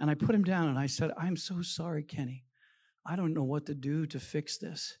 And I put him down and I said, I'm so sorry, Kenny. I don't know what to do to fix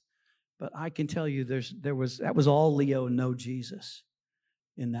this. But I can tell you that was all Leo, no Jesus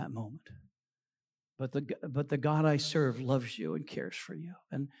in that moment. But the God I serve loves you and cares for you.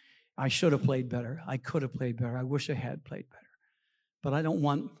 And I should have played better. I could have played better. I wish I had played better. But I don't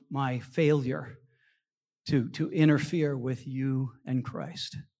want my failure to interfere with you and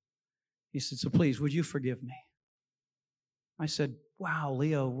Christ. He said, so please, would you forgive me? I said, wow,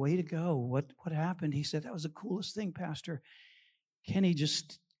 Leo, way to go. What happened? He said, that was the coolest thing, Pastor. Kenny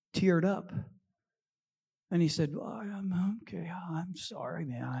just teared up. And he said, well, I'm okay. I'm sorry,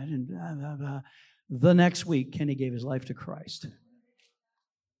 man. I didn't. The next week, Kenny gave his life to Christ.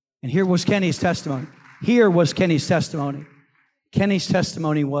 And here was Kenny's testimony. Kenny's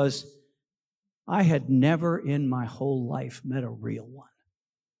testimony was, I had never in my whole life met a real one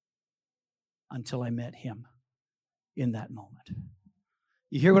until I met him in that moment.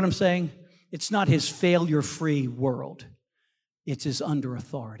 You hear what I'm saying? It's not his failure-free world. It's his under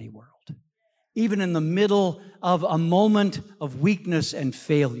authority world. Even in the middle of a moment of weakness and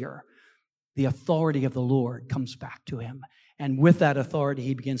failure, the authority of the Lord comes back to him. And with that authority,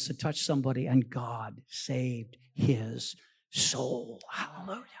 he begins to touch somebody, and God saved his soul.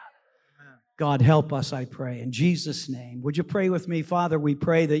 Hallelujah. God, help us, I pray, in Jesus' name. Would you pray with me? Father, we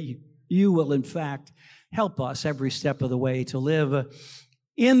pray that you will, in fact, help us every step of the way to live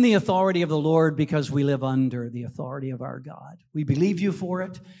in the authority of the Lord, because we live under the authority of our God. We believe you for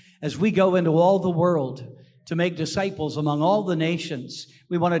it. As we go into all the world to make disciples among all the nations,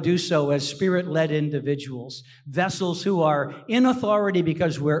 we want to do so as Spirit-led individuals, vessels who are in authority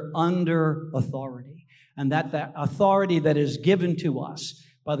because we're under authority, and that authority that is given to us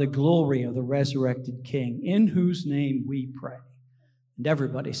by the glory of the resurrected King, in whose name we pray. And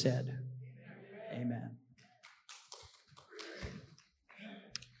everybody said, amen.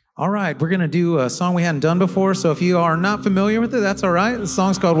 All right, we're going to do a song we hadn't done before, so if you are not familiar with it, that's all right. The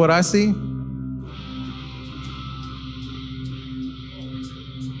song's called What I See.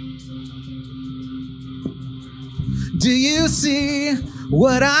 Do you see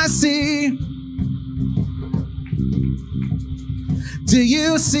what I see? Do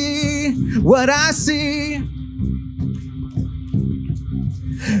you see what I see?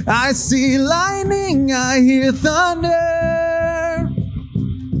 I see lightning, I hear thunder.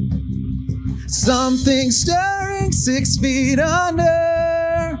 Something stirring 6 feet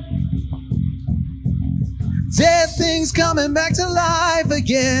under. Dead things coming back to life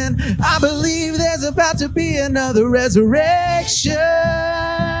again. I believe there's about to be another resurrection.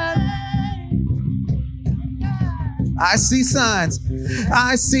 I see signs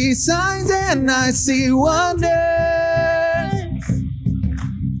and I see wonders.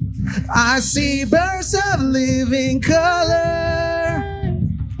 I see bursts of living color.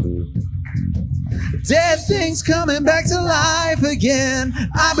 Dead things coming back to life again.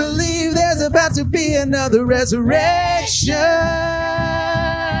 I believe there's about to be another resurrection.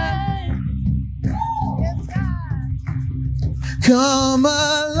 Come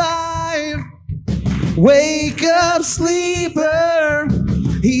alive. Wake up, sleeper.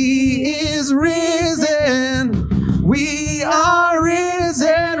 He is risen. We are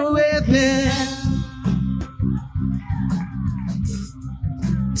risen with him.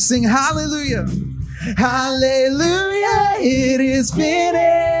 Sing hallelujah. Hallelujah, it is finished.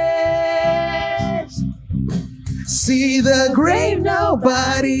 See the grave,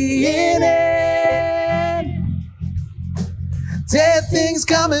 nobody in it. Dead things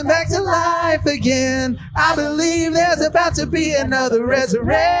coming back to life again. I believe there's about to be another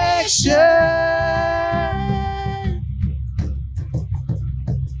resurrection.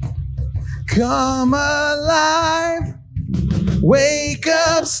 Come alive. Wake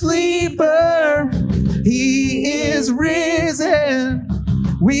up, sleeper. He is risen.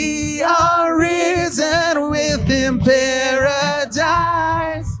 We are risen with him. Paradise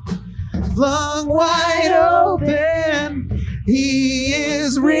flung wide open. He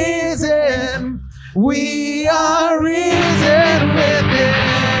is risen. We are risen with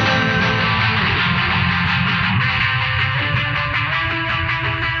him.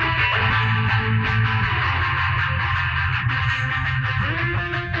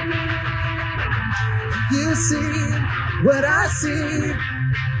 you see what I see?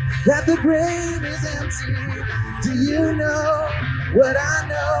 That the grave is empty. Do you know what I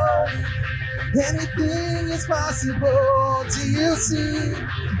know? Anything is possible. Do you see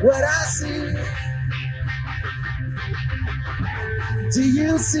what I see? Do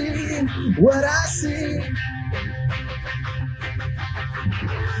you see what I see?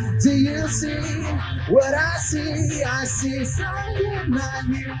 Do you see what I see? I see signs, I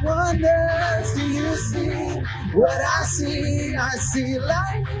hear wonders. Do you see what I see? I see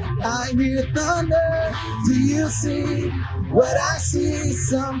lightning, I hear thunder. Do you see what I see?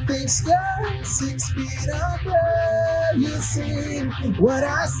 Something stirring 6 feet under. You see what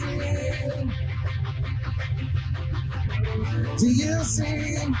I see? Do you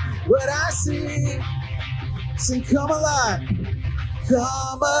see what I see? Sing, come alive.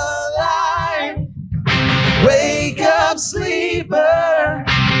 Come alive. Wake up, sleeper.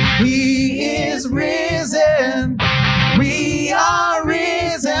 He is risen. We are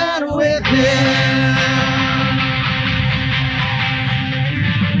risen with him.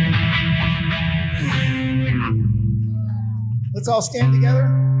 Let's all stand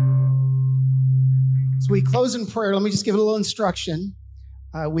together. As we close in prayer, let me just give it a little instruction.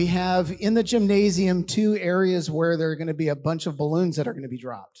 We have in the gymnasium 2 areas where there are going to be a bunch of balloons that are going to be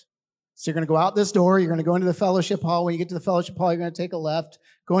dropped. So you're going to go out this door. You're going to go into the fellowship hall. When you get to the fellowship hall, you're going to take a left,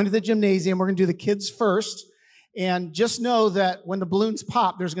 go into the gymnasium. We're going to do the kids first. And just know that when the balloons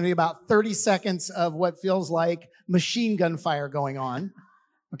pop, there's going to be about 30 seconds of what feels like machine gun fire going on.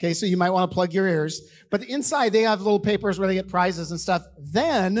 Okay, so you might want to plug your ears. But inside, they have little papers where they get prizes and stuff.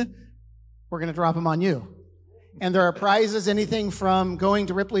 Then we're going to drop them on you. And there are prizes, anything from going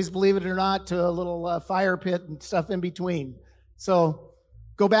to Ripley's Believe It or Not to a little fire pit and stuff in between. So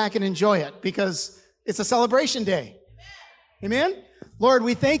go back and enjoy it because it's a celebration day. Amen? Lord,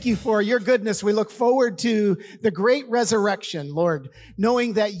 we thank you for your goodness. We look forward to the great resurrection, Lord,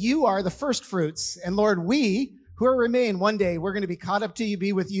 knowing that you are the first fruits. And Lord, we who remain one day, we're going to be caught up to you,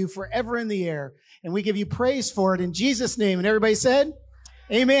 be with you forever in the air. And we give you praise for it in Jesus' name. And everybody said,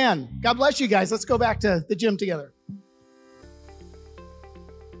 amen. God bless you guys. Let's go back to the gym together.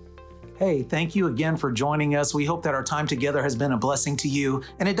 Hey, thank you again for joining us. We hope that our time together has been a blessing to you.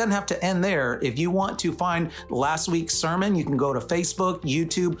 And it doesn't have to end there. If you want to find last week's sermon, you can go to Facebook,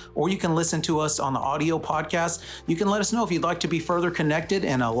 YouTube, or you can listen to us on the audio podcast. You can let us know if you'd like to be further connected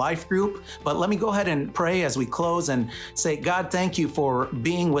in a life group. But let me go ahead and pray as we close and say, God, thank you for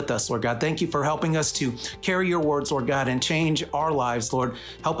being with us, Lord God. Thank you for helping us to carry your words, Lord God, and change our lives, Lord.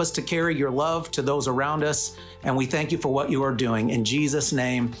 Help us to carry your love to those around us. And we thank you for what you are doing. In Jesus'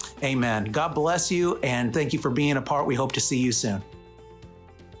 name, amen. God bless you, and thank you for being a part. We hope to see you soon.